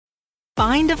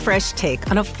Find a fresh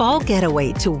take on a fall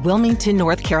getaway to Wilmington,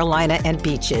 North Carolina and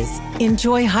beaches.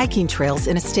 Enjoy hiking trails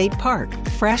in a state park,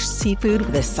 fresh seafood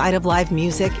with a side of live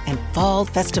music, and fall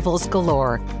festivals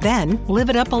galore. Then live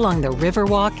it up along the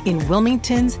Riverwalk in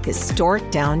Wilmington's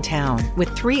historic downtown.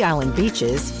 With 3 island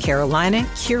beaches, Carolina,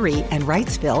 Curie, and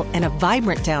Wrightsville, and a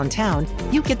vibrant downtown,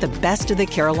 you get the best of the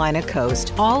Carolina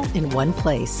coast all in one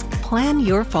place. Plan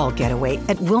your fall getaway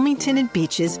at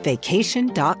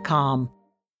WilmingtonandBeachesVacation.com.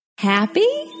 Happy?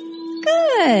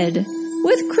 Good.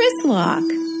 With Chris Locke.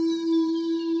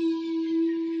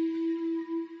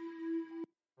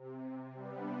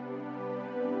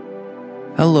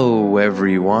 Hello,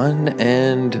 everyone,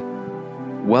 and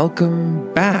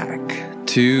welcome back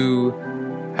to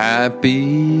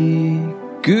Happy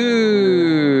Good.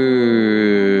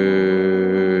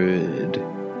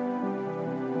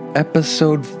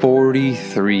 Episode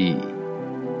 43.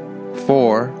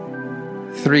 4,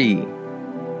 3,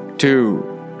 2,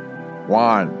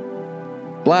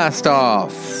 1. Blast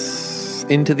off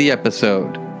into the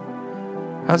episode.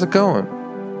 How's it going?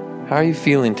 How are you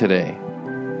feeling today?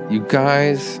 You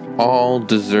guys all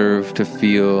deserve to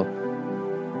feel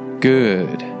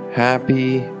good,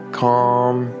 happy,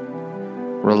 calm,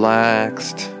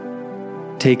 relaxed,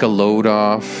 take a load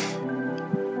off.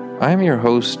 I'm your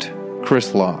host,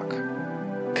 Chris Locke,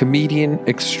 comedian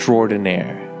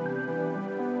extraordinaire.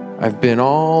 I've been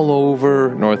all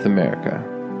over North America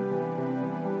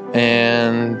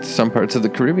and some parts of the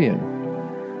Caribbean.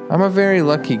 I'm a very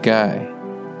lucky guy.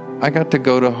 I got to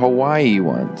go to Hawaii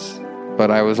once,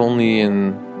 but I was only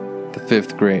in the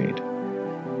 5th grade.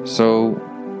 So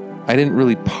I didn't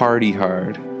really party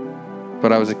hard,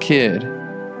 but I was a kid,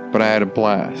 but I had a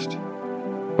blast.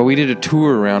 But we did a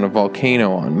tour around a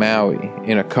volcano on Maui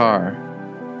in a car,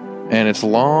 and it's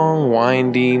long,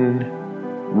 winding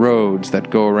roads that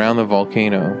go around the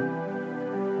volcano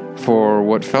for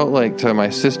what felt like to my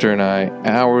sister and I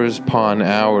hours upon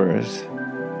hours.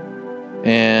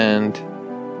 And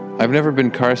I've never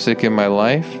been car sick in my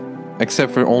life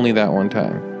except for only that one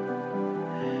time.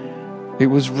 It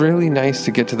was really nice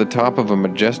to get to the top of a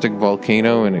majestic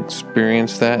volcano and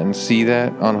experience that and see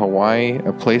that on Hawaii,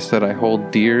 a place that I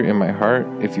hold dear in my heart.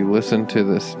 If you listen to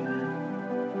this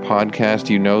podcast,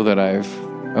 you know that I've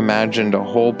imagined a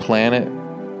whole planet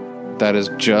that is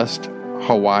just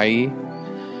Hawaii.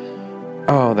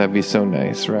 Oh, that'd be so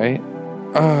nice, right?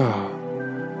 Oh,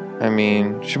 I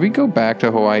mean, should we go back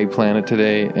to Hawaii Planet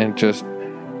today and just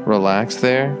relax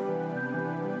there?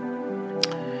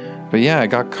 But yeah, I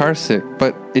got car sick,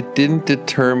 but it didn't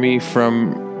deter me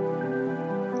from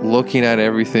looking at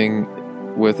everything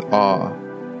with awe.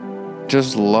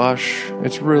 Just lush.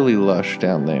 It's really lush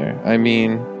down there. I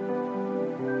mean,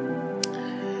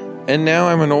 and now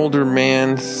I'm an older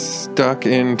man stuck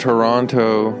in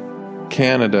Toronto,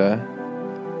 Canada,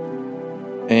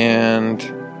 and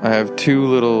I have 2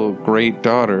 little great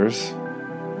daughters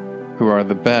who are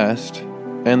the best,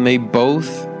 and they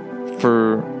both,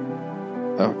 for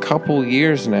a couple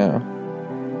years now,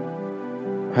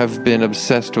 have been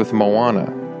obsessed with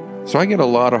Moana. So I get a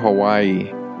lot of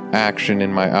Hawaii action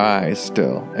in my eyes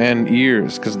still, and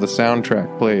ears, because the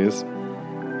soundtrack plays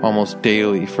almost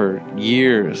daily for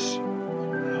years.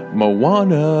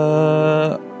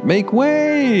 Moana, make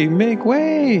way, make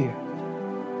way.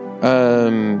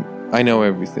 I know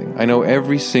everything. I know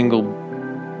every single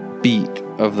beat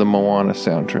of the Moana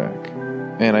soundtrack,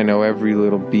 and I know every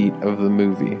little beat of the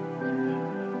movie.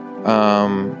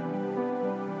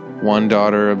 One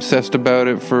daughter obsessed about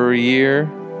it for a year,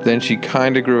 then she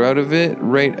kind of grew out of it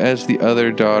right as the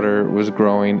other daughter was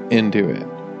growing into it.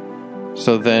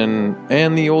 So then,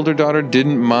 and the older daughter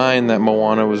didn't mind that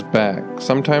Moana was back.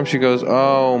 Sometimes she goes,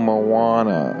 oh,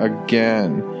 Moana,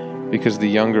 again, because the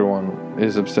younger one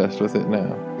is obsessed with it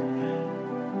now.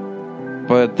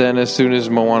 But then as soon as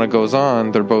Moana goes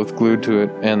on, they're both glued to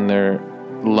it, and they're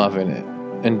loving it,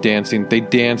 and dancing. They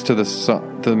dance to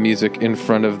the music in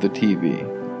front of the TV.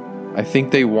 I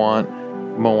think they want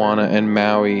Moana and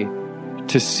Maui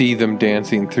to see them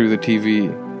dancing through the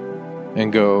TV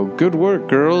and go, good work,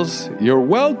 girls. You're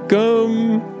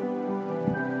welcome.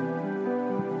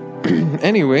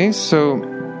 Anyway, so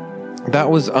that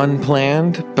was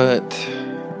unplanned, but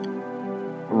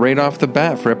right off the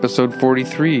bat for episode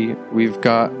 43, we've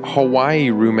got Hawaii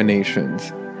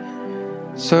ruminations.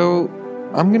 So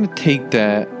I'm going to take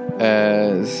that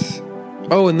as...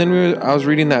 Oh, and then I was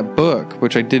reading that book,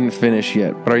 which I didn't finish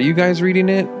yet. But are you guys reading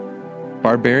it?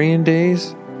 Barbarian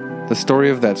Days? The story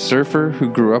of that surfer who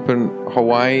grew up in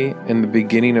Hawaii in the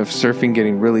beginning of surfing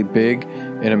getting really big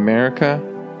in America.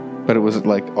 But it was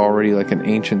like already like an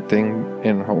ancient thing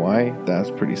in Hawaii.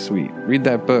 That's pretty sweet. Read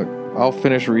that book. I'll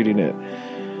finish reading it.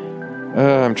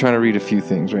 I'm trying to read a few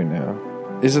things right now.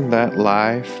 Isn't that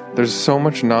life? There's so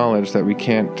much knowledge that we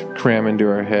can't cram into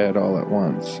our head all at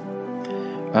once.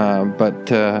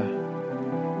 But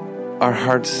our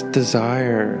heart's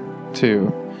desire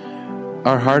to.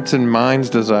 Our hearts and minds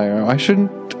desire. I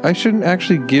shouldn't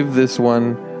actually give this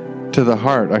one to the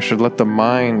heart. I should let the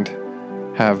mind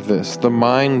have this. The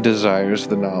mind desires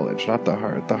the knowledge, not the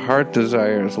heart. The heart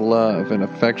desires love and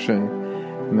affection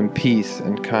and then peace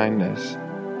and kindness.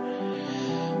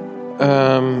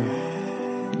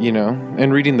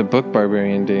 And reading the book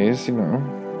Barbarian Days,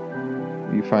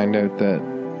 you find out that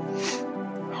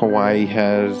Hawaii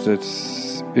has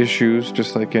its issues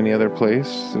just like any other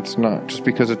place. It's not just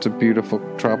because it's a beautiful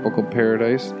tropical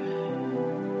paradise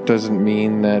doesn't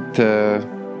mean that the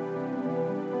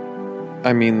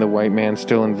white man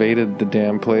still invaded the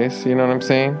damn place. You know what I'm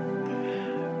saying?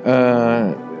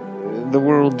 The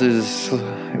world is,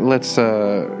 let's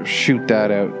shoot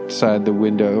that outside the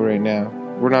window right now.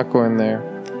 We're not going there.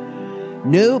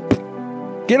 Nope.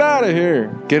 Get out of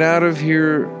here. Get out of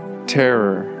here.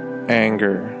 Terror,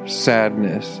 anger,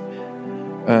 sadness,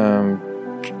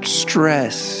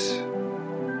 stress.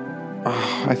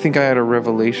 I think I had a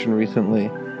revelation recently.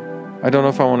 I don't know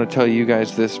if I want to tell you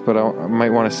guys this, but I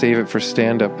might want to save it for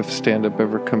stand-up if stand-up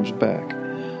ever comes back.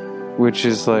 Which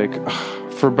is like,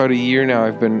 for about a year now,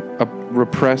 I've been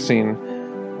repressing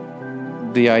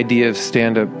the idea of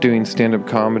doing stand-up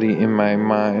comedy in my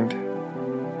mind.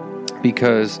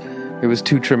 Because it was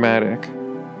too traumatic.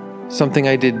 Something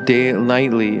I did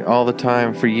nightly, all the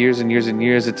time, for years and years and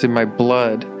years. It's in my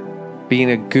blood.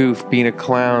 Being a goof, being a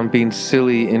clown, being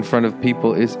silly in front of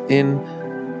people is in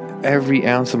every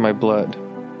ounce of my blood.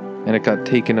 And it got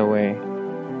taken away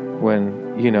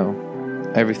when,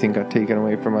 everything got taken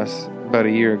away from us about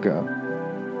a year ago.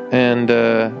 And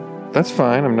that's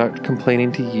fine. I'm not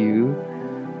complaining to you.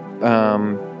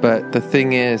 But the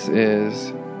thing is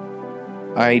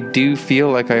I do feel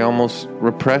like I almost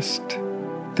repressed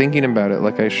thinking about it,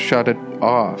 like I shut it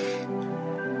off,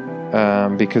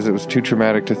 because it was too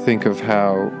traumatic to think of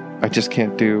how I just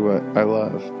can't do what I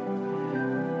love.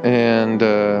 And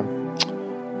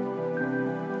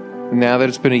now that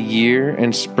it's been a year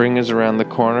and spring is around the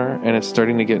corner and it's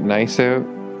starting to get nice out,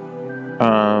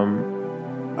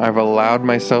 I've allowed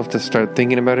myself to start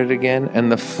thinking about it again, and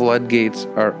the floodgates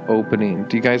are opening.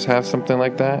 Do you guys have something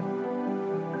like that?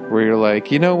 Where you're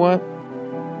like, you know what?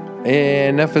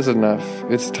 Enough is enough.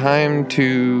 It's time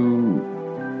to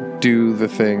do the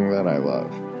thing that I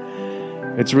love.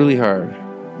 It's really hard.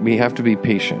 We have to be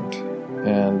patient.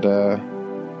 And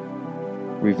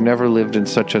we've never lived in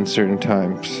such uncertain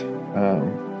times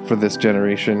for this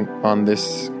generation on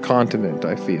this continent,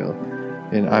 I feel.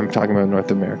 And I'm talking about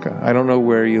North America. I don't know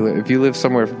where you live. If you live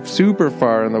somewhere super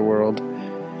far in the world,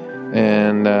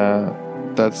 and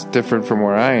that's different from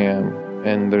where I am,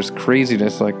 and there's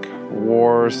craziness like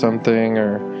war or something,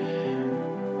 or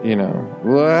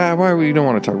why we don't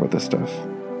want to talk about this stuff.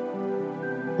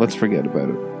 Let's forget about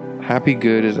it. Happy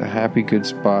good is a happy good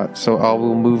spot, so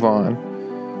we'll move on.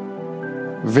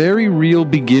 Very real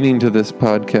beginning to this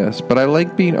podcast, but I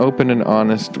like being open and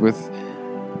honest with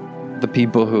the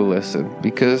people who listen,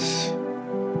 because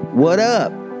what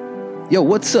up? Yo,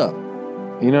 what's up?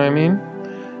 You know what I mean?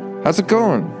 How's it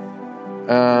going?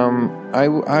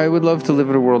 I would love to live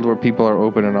in a world where people are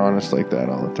open and honest like that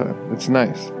all the time. It's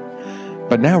nice.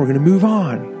 But now we're going to move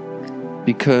on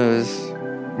because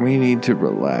we need to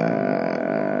relax.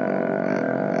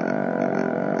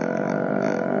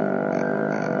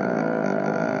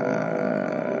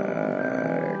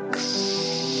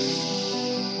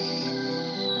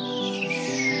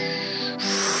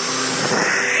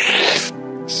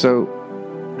 So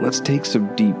let's take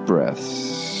some deep breaths.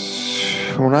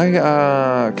 When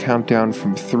I count down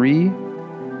from 3,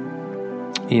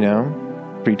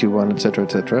 3, 2, 1, etc.,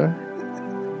 etc.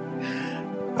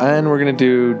 And we're going to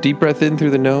do deep breath in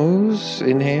through the nose,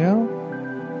 inhale.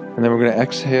 And then we're going to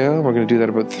exhale. We're going to do that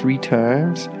about 3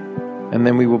 times. And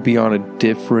then we will be on a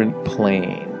different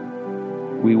plane.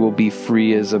 We will be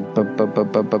free as a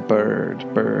bird.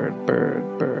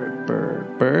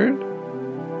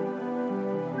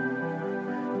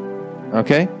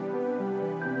 Okay?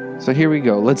 So here we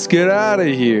go. Let's get out of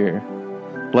here.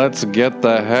 Let's get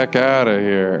the heck out of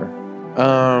here.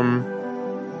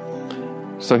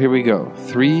 So here we go.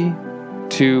 3,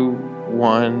 2,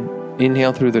 1.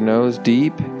 Inhale through the nose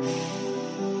deep.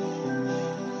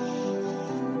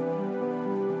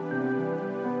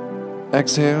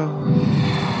 Exhale.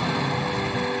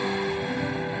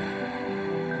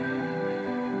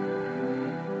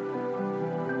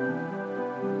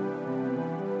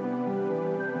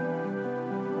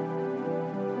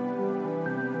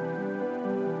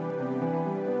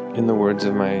 In the words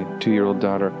of my 2-year-old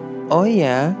daughter, oh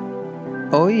yeah,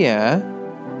 oh yeah.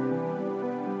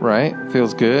 Right?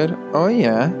 Feels good? Oh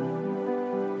yeah.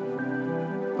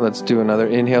 Let's do another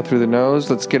inhale through the nose.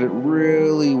 Let's get it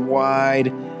really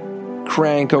wide.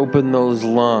 Crank open those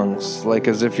lungs, like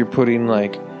as if you're putting,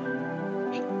 like,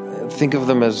 think of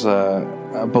them as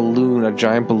a balloon, a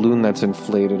giant balloon that's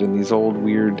inflated, and these old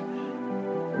weird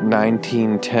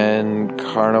 1910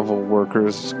 carnival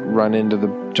workers run into the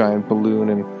giant balloon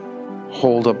and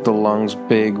hold up the lungs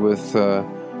big with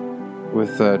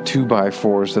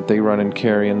 2x4s that they run and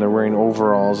carry, and they're wearing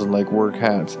overalls and like work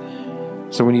hats.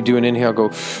 So when you do an inhale,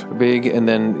 go big, and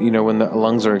then, you know, when the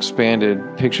lungs are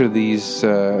expanded, picture these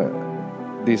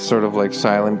sort of like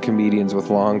silent comedians with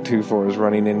long 2-4s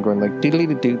running in, going like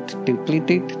diddly-doo,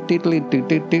 diddly-doo, diddly-doo,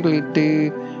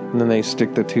 diddly-doo, and then they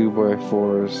stick the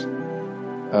 2x4s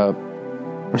up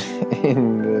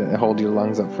and hold your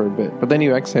lungs up for a bit. But then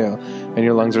you exhale, and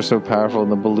your lungs are so powerful,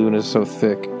 and the balloon is so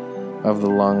thick of the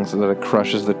lungs that it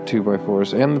crushes the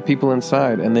 2x4s and the people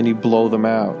inside, and then you blow them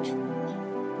out.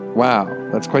 Wow,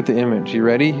 that's quite the image. You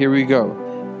ready? Here we go.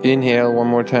 Inhale one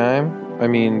more time. I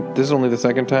mean, this is only the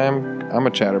second time. I'm a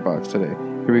chatterbox today.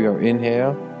 Here we go.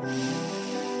 Inhale.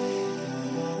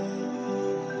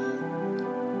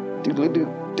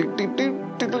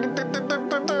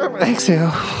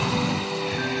 Exhale.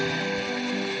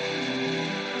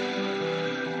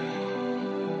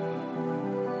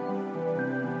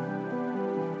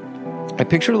 I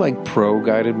picture like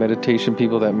pro-guided meditation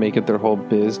people that make it their whole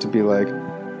biz to be like,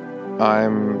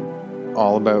 I'm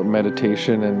all about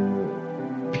meditation and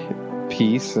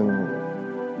peace and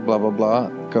blah, blah, blah.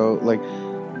 Go, like,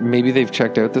 maybe they've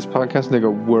checked out this podcast and they go,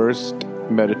 worst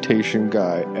meditation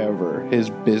guy ever.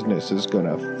 His business is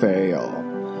gonna fail.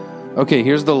 Okay,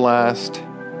 here's the last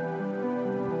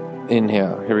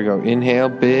inhale. Here we go. Inhale,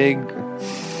 big.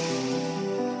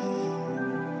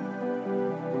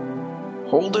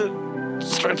 Hold it.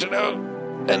 Stretch it out.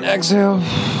 And exhale.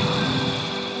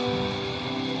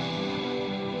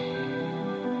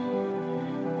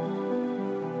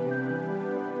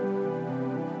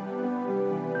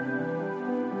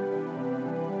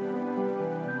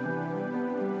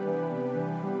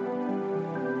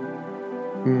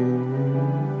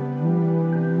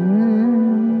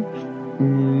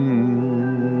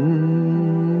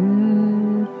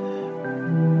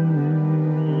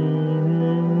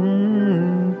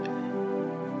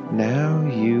 Now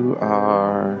you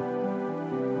are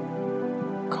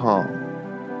calm,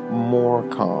 more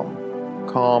calm,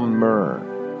 calmer.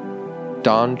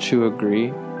 Don't you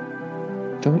agree?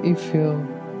 Don't you feel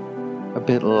a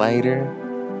bit lighter?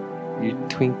 Your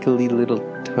twinkly little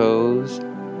toes,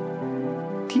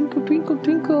 twinkle, twinkle,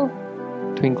 twinkle,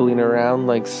 twinkling around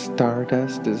like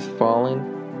stardust is falling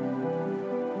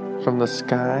from the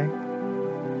sky,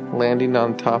 landing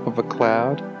on top of a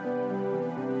cloud.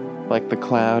 Like the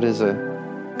cloud is a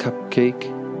cupcake,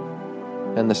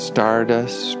 and the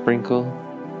stardust sprinkle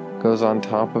goes on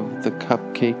top of the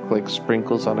cupcake like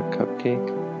sprinkles on a cupcake.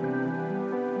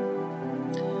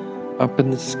 Up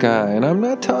in the sky. And I'm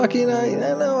not talking, I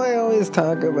know I always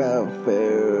talk about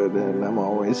food and I'm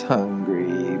always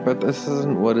hungry, but this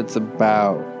isn't what it's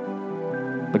about.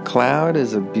 The cloud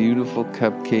is a beautiful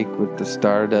cupcake with the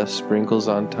stardust sprinkles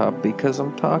on top, because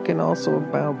I'm talking also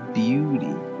about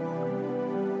beauty.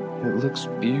 It looks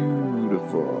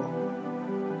beautiful.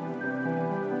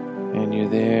 And you're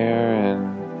there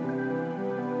and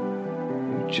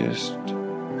you're just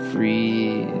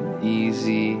free and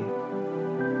easy.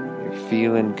 You're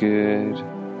feeling good.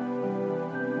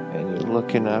 And you're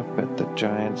looking up at the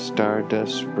giant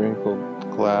stardust sprinkled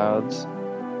clouds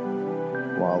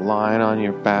while lying on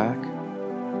your back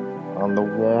on the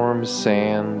warm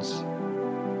sands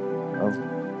of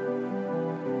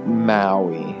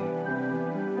Maui.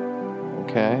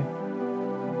 Okay?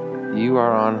 You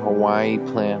are on Hawaii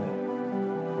Planet.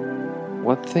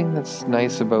 One thing that's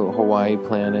nice about Hawaii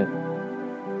Planet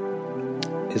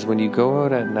is when you go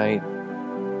out at night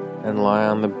and lie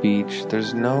on the beach,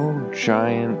 there's no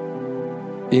giant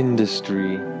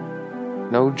industry,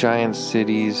 no giant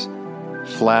cities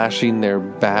flashing their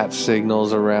bat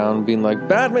signals around being like,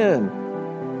 Batman,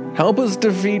 help us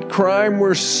defeat crime,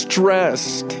 we're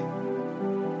stressed.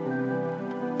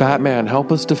 Batman,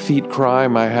 help us defeat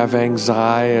crime, I have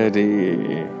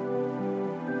anxiety.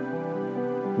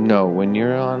 No, when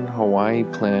you're on Hawaii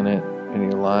Planet and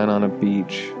you're lying on a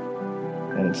beach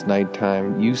and it's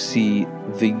nighttime, you see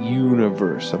the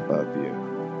universe above you.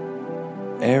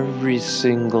 Every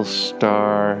single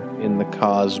star in the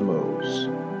cosmos.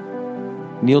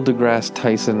 Neil deGrasse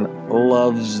Tyson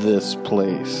loves this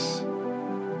place.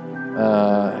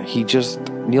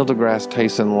 Neil deGrasse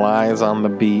Tyson lies on the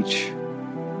beach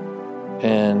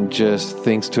and just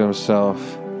thinks to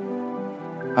himself,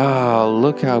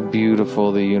 look how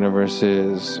beautiful the universe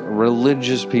is.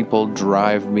 Religious people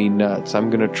drive me nuts. I'm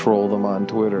going to troll them on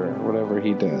Twitter, or whatever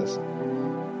he does.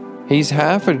 He's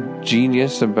half a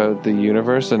genius about the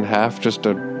universe and half just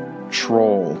a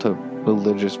troll to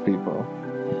religious people.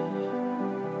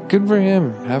 Good for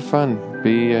him. Have fun.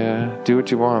 Do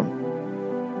what you want.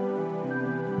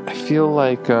 I feel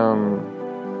like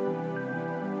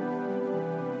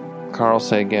Carl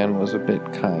Sagan was a bit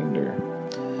kinder.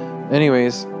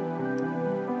 Anyways,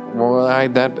 well, I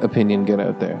had that opinion get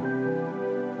out there.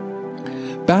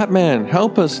 Batman,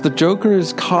 help us. The Joker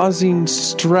is causing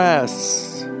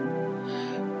stress.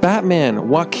 Batman,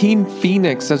 Joaquin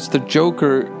Phoenix as the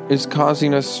Joker is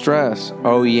causing us stress.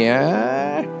 Oh,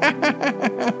 yeah?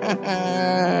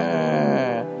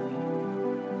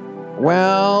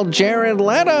 Well, Jared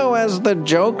Leto as the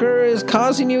Joker is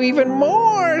causing you even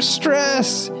more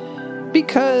stress.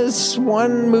 Because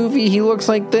one movie he looks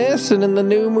like this, and in the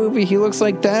new movie he looks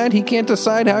like that. He can't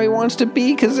decide how he wants to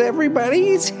be because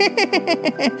everybody's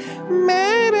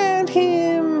mad at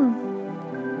him.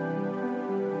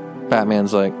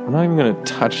 Batman's like, I'm not even going to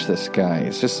touch this guy.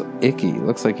 It's just icky. It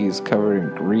looks like he's covered in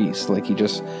grease. Like he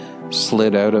just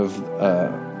slid out of,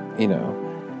 a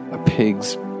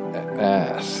pig's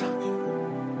ass.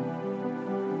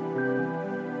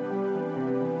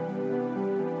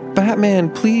 Batman,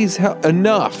 please help.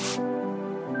 Enough.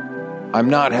 I'm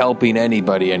not helping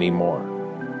anybody anymore.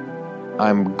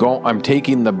 I'm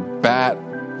taking the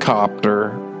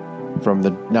Batcopter from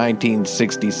the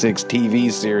 1966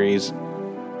 TV series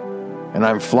and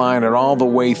I'm flying it all the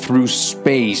way through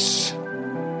space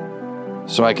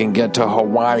so I can get to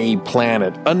Hawaii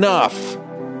Planet. Enough.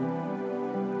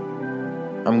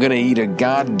 I'm gonna eat a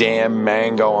goddamn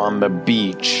mango on the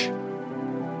beach.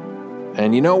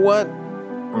 And you know what?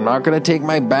 I'm not going to take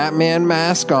my Batman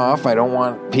mask off. I don't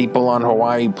want people on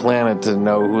Hawaii Planet to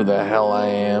know who the hell I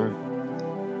am.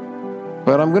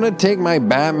 But I'm going to take my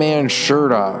Batman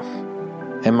shirt off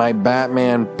and my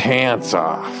Batman pants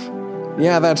off.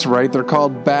 Yeah, that's right. They're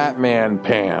called Batman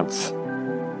pants.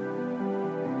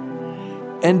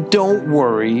 And don't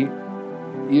worry.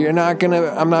 I'm not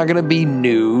going to be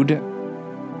nude.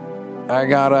 I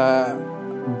got a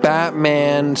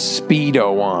Batman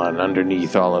Speedo on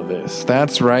underneath all of this.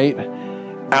 That's right.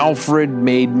 Alfred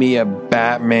made me a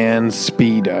Batman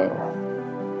Speedo.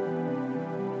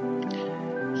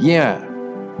 Yeah,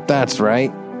 that's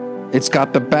right. It's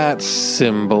got the bat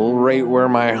symbol right where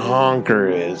my honker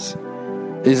is.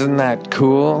 Isn't that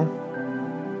cool?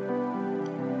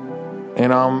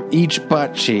 And on each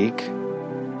butt cheek,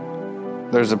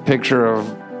 there's a picture of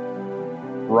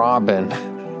Robin.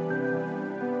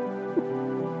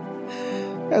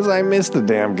 As I miss the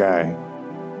damn guy.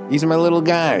 He's my little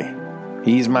guy.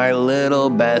 He's my little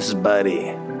best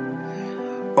buddy.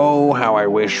 Oh, how I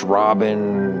wish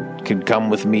Robin could come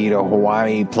with me to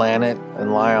Hawaii Planet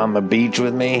and lie on the beach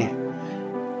with me.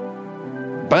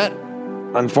 But,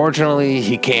 unfortunately,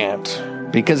 he can't.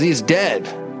 Because he's dead.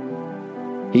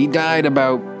 He died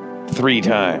about 3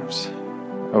 times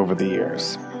over the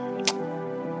years.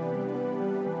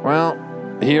 Well,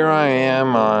 here I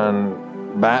am on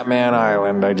Batman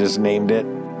Island, I just named it.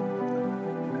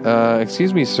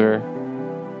 Excuse me, sir.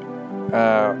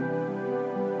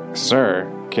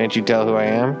 Sir, can't you tell who I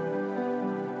am?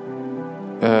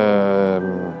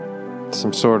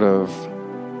 Some sort of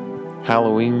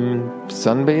Halloween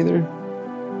sunbather?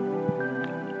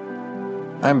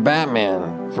 I'm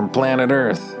Batman from planet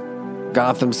Earth,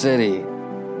 Gotham City.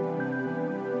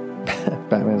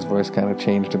 Batman's voice kind of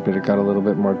changed a bit. It got a little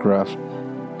bit more gruff.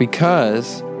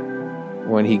 Because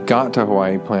when he got to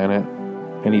Hawaii Planet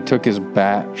and he took his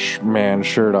Batman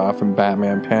shirt off and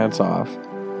Batman pants off,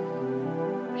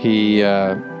 he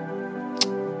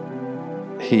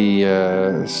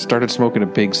started smoking a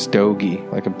big stogie,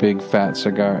 like a big fat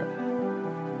cigar.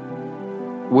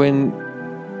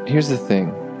 Here's the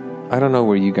thing, I don't know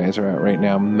where you guys are at right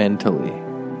now mentally,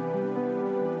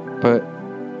 but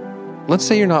let's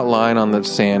say you're not lying on the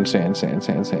sand.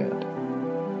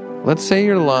 Let's say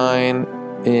you're lying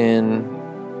in,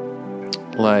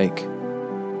 like,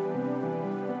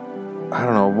 I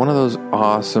don't know, one of those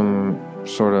awesome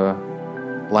sort of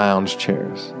lounge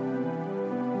chairs.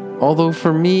 Although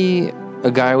for me,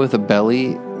 a guy with a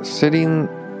belly, sitting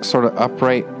sort of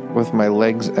upright with my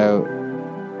legs out,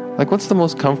 like, what's the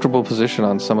most comfortable position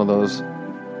on some of those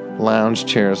lounge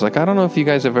chairs? Like, I don't know if you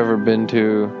guys have ever been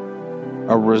to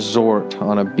a resort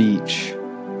on a beach,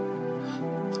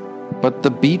 but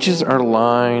the beaches are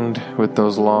lined with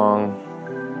those long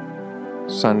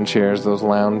sun chairs, those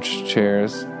lounge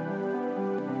chairs.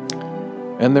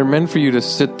 And they're meant for you to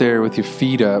sit there with your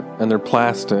feet up, and they're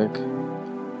plastic.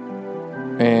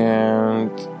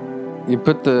 And you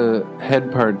put the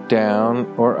head part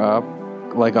down or up,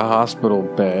 like a hospital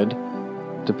bed,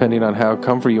 depending on how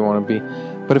comfy you want to be.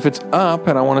 But if it's up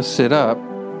and I want to sit up,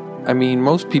 I mean,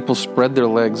 most people spread their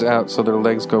legs out so their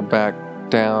legs go back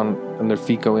down and their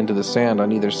feet go into the sand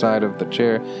on either side of the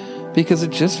chair, because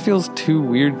it just feels too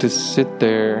weird to sit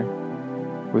there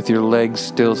with your legs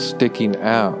still sticking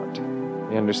out.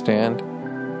 You understand?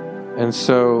 And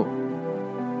so,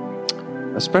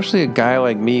 especially a guy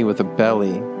like me with a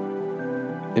belly,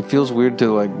 it feels weird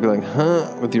to be like,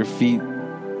 with your feet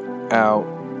out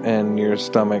and your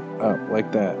stomach up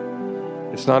like that.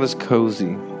 It's not as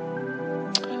cozy.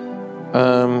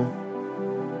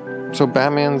 So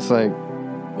Batman's like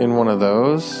in one of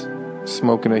those,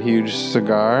 smoking a huge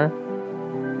cigar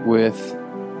with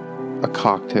a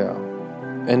cocktail.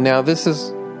 And now this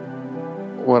is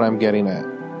what I'm getting at.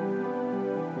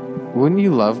 Wouldn't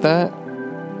you love that?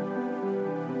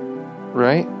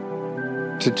 Right?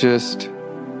 To just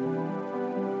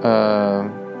oh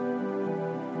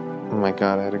my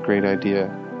god, I had a great idea.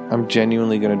 I'm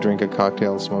genuinely going to drink a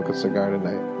cocktail and smoke a cigar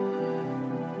tonight.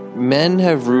 Men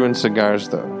have ruined cigars,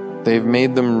 though. They've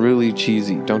made them really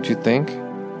cheesy, don't you think?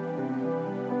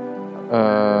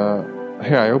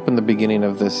 Here, I opened the beginning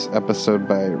of this episode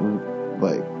by,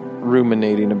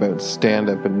 ruminating about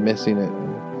stand-up and missing it.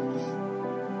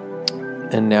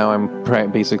 And now I'm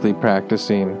basically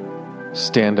practicing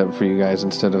stand-up for you guys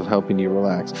instead of helping you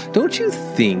relax. Don't you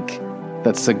think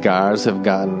that cigars have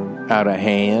gotten out of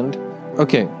hand?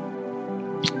 Okay.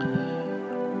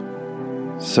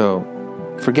 So,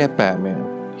 forget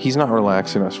Batman. He's not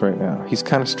relaxing us right now. He's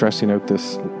kind of stressing out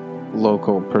this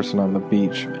local person on the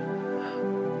beach.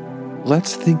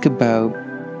 Let's leave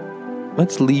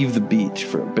the beach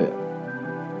for a bit.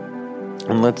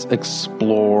 And let's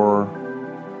explore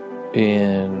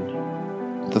in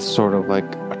the sort of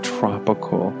like a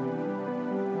tropical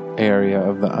area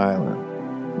of the island.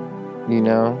 You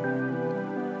know?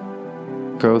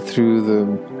 Go through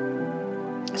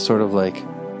the sort of like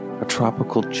a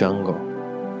tropical jungle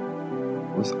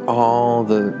with all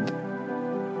the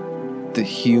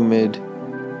humid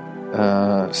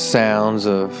sounds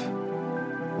of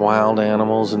wild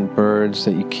animals and birds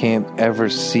that you can't ever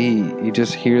see. You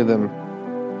just hear them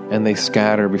and they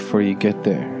scatter before you get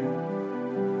there.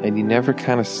 And you never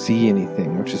kind of see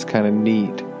anything, which is kind of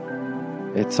neat.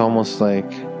 It's almost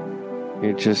like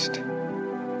you're just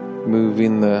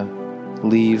moving the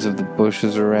leaves of the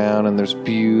bushes around, and there's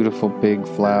beautiful big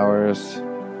flowers.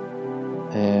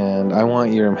 And I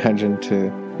want your imagination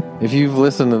to, if you've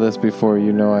listened to this before,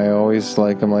 you know I always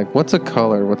I'm like, what's a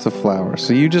color? What's a flower?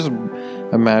 So you just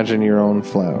imagine your own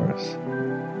flowers.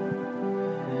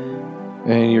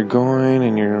 And you're going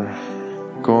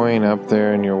up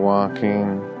there and you're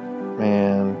walking,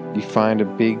 and you find a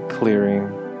big clearing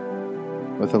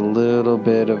with a little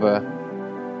bit of a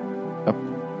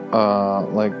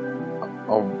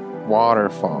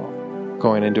waterfall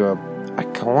going into I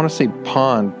want to say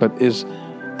pond, but is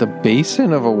the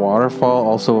basin of a waterfall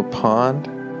also a pond?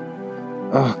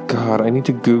 Oh god, I need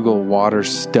to Google water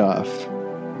stuff.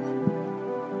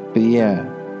 But yeah,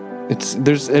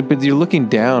 but you're looking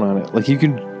down on it. Like you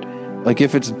can,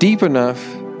 if it's deep enough,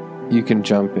 you can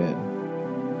jump in.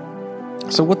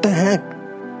 So what the heck?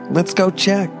 Let's go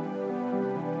check.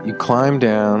 You climb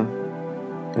down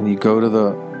and you go to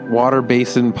the water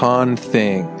basin pond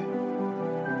thing.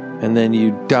 And then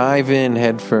you dive in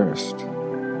head first.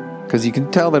 Because you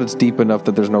can tell that it's deep enough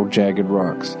that there's no jagged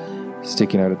rocks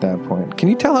sticking out at that point. Can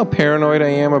you tell how paranoid I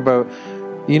am about,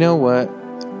 you know what?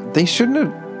 They shouldn't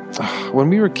have, when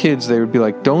we were kids, they would be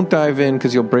like, don't dive in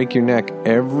because you'll break your neck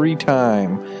every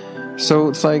time. So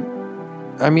it's like,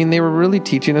 I mean, they were really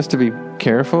teaching us to be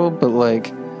careful, but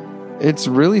it's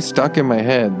really stuck in my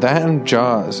head. That and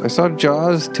Jaws. I saw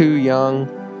Jaws too young,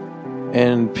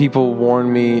 and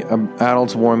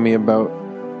adults warned me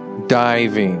about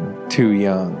diving too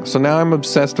young. So now I'm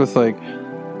obsessed with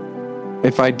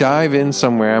if I dive in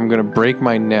somewhere, I'm going to break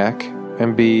my neck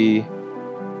and be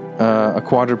a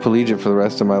quadriplegic for the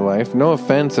rest of my life. No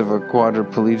offense if a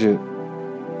quadriplegic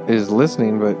is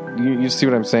listening, but you see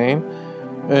what I'm saying?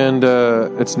 And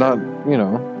it's not,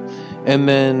 And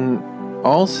then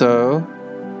also,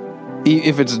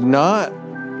 if there's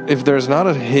not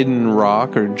a hidden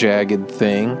rock or jagged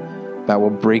thing that will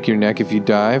break your neck if you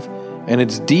dive, and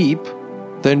it's deep,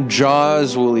 then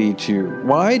Jaws will eat you.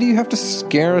 Why do you have to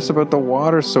scare us about the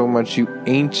water so much, you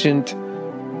ancient...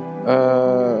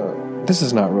 This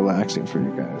is not relaxing for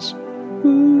you guys.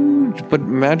 Ooh. But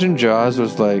imagine Jaws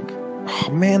was like, oh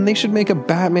man, they should make a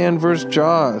Batman versus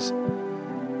Jaws.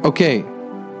 Okay,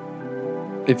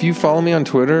 if you follow me on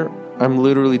Twitter, I'm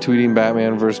literally tweeting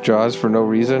Batman versus Jaws for no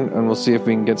reason, and we'll see if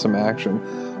we can get some action.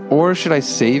 Or should I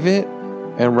save it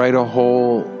and write a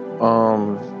whole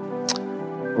one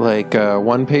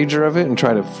pager of it and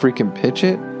try to freaking pitch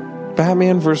it?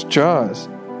 Batman versus Jaws.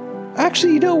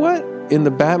 Actually, you know what? In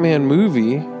the Batman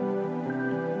movie,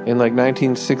 in like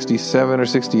 1967 or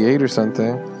 68 or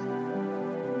something,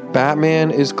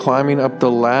 Batman is climbing up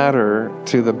the ladder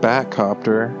to the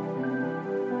Batcopter,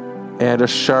 and a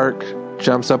shark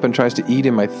jumps up and tries to eat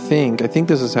him, I think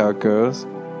this is how it goes.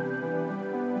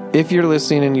 If you're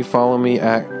listening and you follow me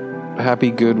at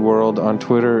Happy Good World on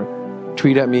Twitter,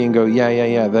 tweet at me and go,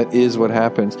 yeah, that is what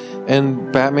happens.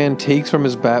 And Batman takes from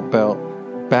his bat belt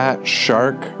bat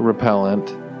shark repellent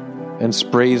and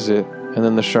sprays it, and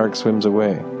then the shark swims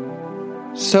away.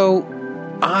 So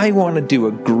I want to do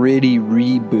a gritty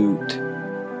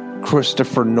reboot,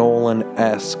 Christopher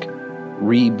Nolan-esque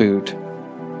reboot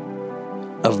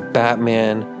of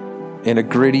Batman in a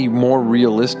gritty, more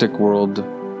realistic world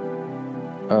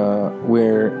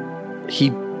where he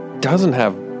doesn't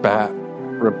have bat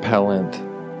repellent.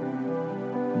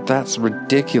 That's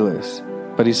ridiculous.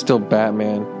 But he's still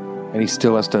Batman, and he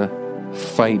still has to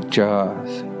fight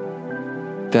Jaws.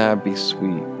 That'd be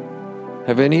sweet.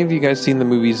 Have any of you guys seen the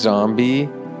movie Zombie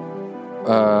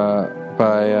by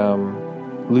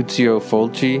Lucio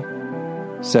Fulci?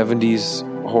 70s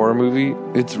horror movie.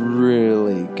 It's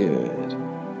really good.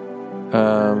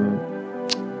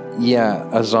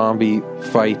 A zombie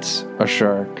fights a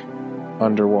shark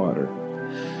underwater.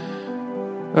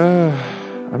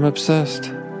 I'm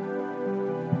obsessed.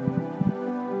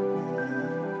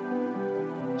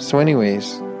 So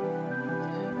anyways,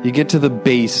 you get to the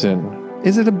basin.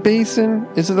 Is it a basin?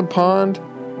 Is it a pond?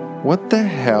 What the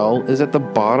hell is at the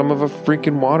bottom of a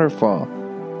freaking waterfall?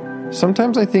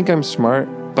 Sometimes I think I'm smart,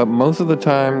 but most of the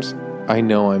times I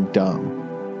know I'm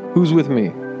dumb. Who's with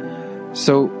me?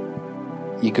 So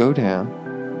you go down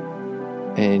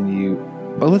and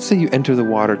let's say you enter the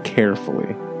water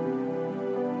carefully.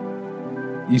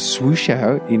 You swoosh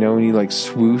out, and you like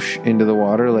swoosh into the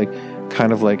water, like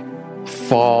kind of like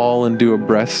fall and do a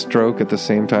breaststroke at the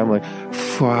same time, like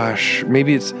fwash.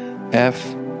 Maybe it's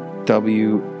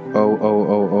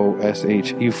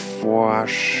FWOOOOSH. You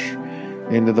fwash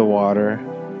into the water,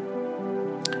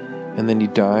 and then you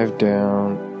dive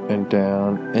down, and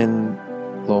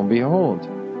lo and behold,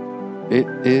 it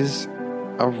is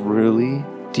a really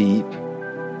deep,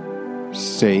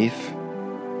 safe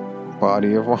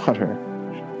body of water.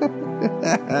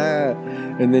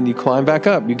 And then you climb back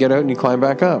up. You get out and you climb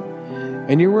back up.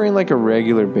 And you're wearing like a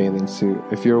regular bathing suit.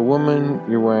 If you're a woman,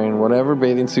 you're wearing whatever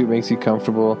bathing suit makes you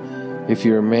comfortable. If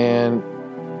you're a man,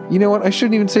 you know what? I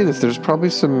shouldn't even say this. There's probably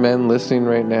some men listening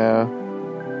right now.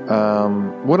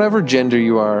 Whatever gender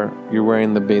you are, you're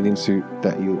wearing the bathing suit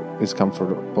that is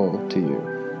comfortable to you.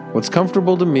 What's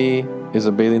comfortable to me is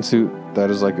a bathing suit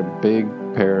that is like a big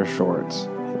pair of shorts.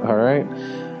 All right?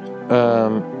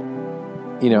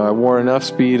 I wore enough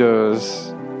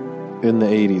Speedos in the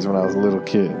 80s when I was a little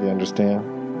kid. You understand?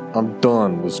 I'm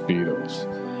done with Speedos.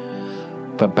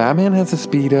 But Batman has a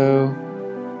Speedo,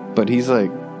 but he's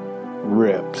like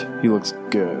ripped. He looks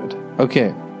good.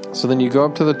 Okay, so then you go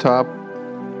up to the top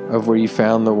of where you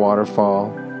found the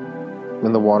waterfall,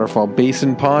 and the waterfall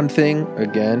basin pond thing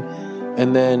again,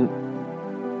 and then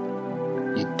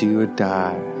you do a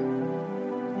dive.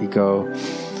 You go,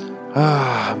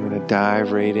 I'm gonna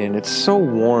dive right in. It's so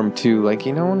warm too. Like,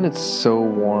 when it's so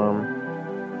warm,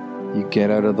 you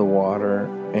get out of the water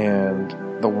and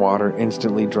the water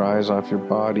instantly dries off your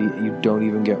body. You don't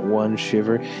even get one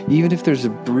shiver. Even if there's a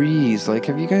breeze. Like,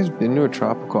 have you guys been to a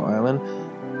tropical island?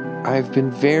 I've been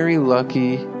very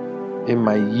lucky in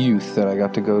my youth that I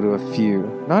got to go to a few.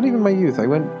 Not even my youth. It's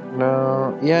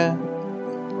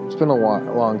been a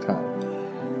long time.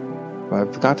 But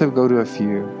I've got to go to a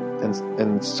few. And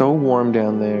it's so warm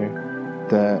down there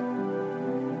that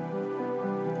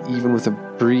even with a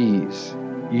breeze,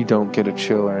 you don't get a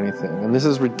chill or anything. And this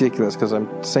is ridiculous because I'm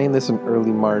saying this in early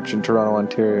March in Toronto,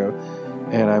 Ontario,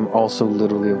 and I'm also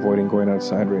literally avoiding going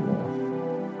outside right now.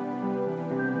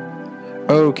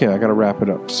 Okay, I gotta wrap it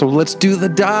up. So let's do the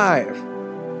dive.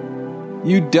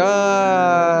 You dive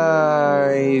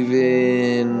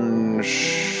in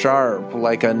sharp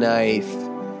like a knife.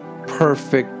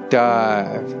 Perfect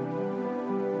dive.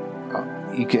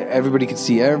 Everybody can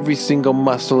see every single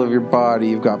muscle of your body.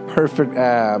 You've got perfect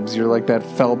abs. You're like that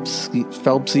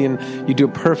Phelpsian. You do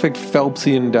a perfect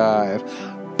Phelpsian dive.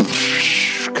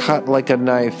 Cut like a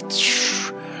knife.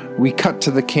 we cut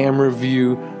to the camera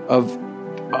view of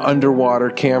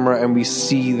underwater camera, and we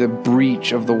see the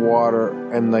breach of the water,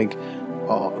 and like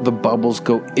the bubbles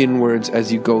go inwards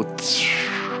as you go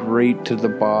straight to the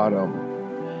bottom,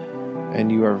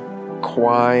 and you are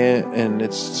quiet, and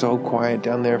it's so quiet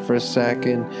down there for a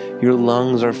second. Your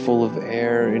lungs are full of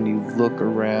air, and you look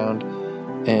around,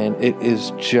 and it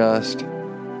is just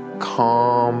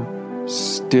calm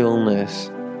stillness,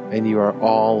 and you are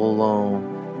all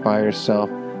alone by yourself,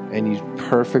 and you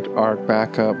perfect arc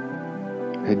back up,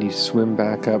 and you swim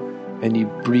back up, and you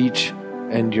breach,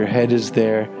 and your head is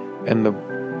there, and the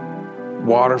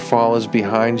waterfall is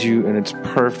behind you, and it's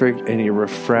perfect, and you're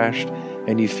refreshed,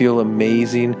 and you feel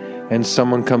amazing, and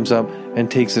someone comes up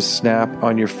and takes a snap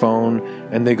on your phone,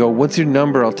 and they go, "What's your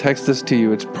number? I'll text this to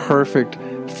you. It's perfect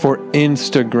for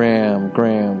Instagram."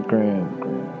 Gram.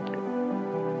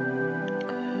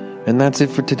 And that's it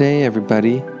for today,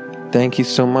 everybody. Thank you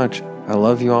so much. I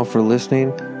love you all for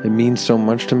listening. It means so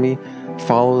much to me.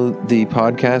 Follow the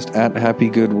podcast at Happy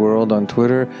Good World on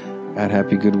Twitter, at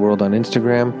Happy Good World on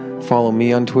Instagram. Follow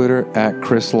me on Twitter at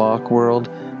Chris Locke World.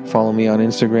 Follow me on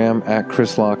Instagram at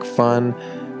Chris Locke Fun.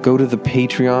 Go to the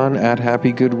Patreon at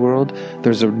Happy Good World.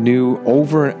 There's a new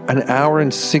over an hour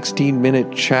and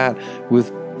 16-minute chat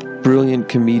with brilliant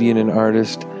comedian and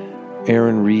artist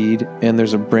Aaron Reed, and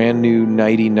there's a brand new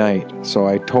Nighty Night. So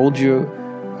I told you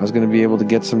I was going to be able to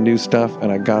get some new stuff,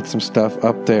 and I got some stuff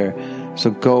up there.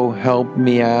 So go help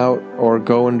me out, or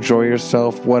go enjoy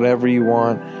yourself, whatever you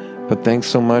want. But thanks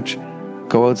so much.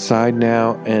 Go outside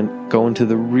now and go into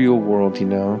the real world,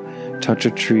 touch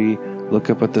a tree, look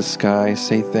up at the sky,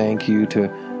 say thank you to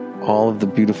all of the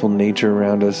beautiful nature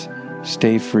around us.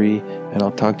 Stay free, and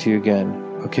I'll talk to you again.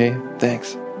 Okay?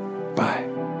 Thanks. Bye.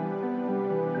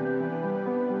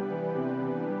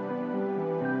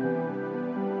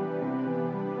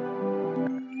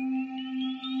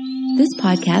 This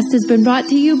podcast has been brought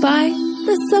to you by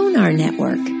the Sonar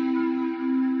Network.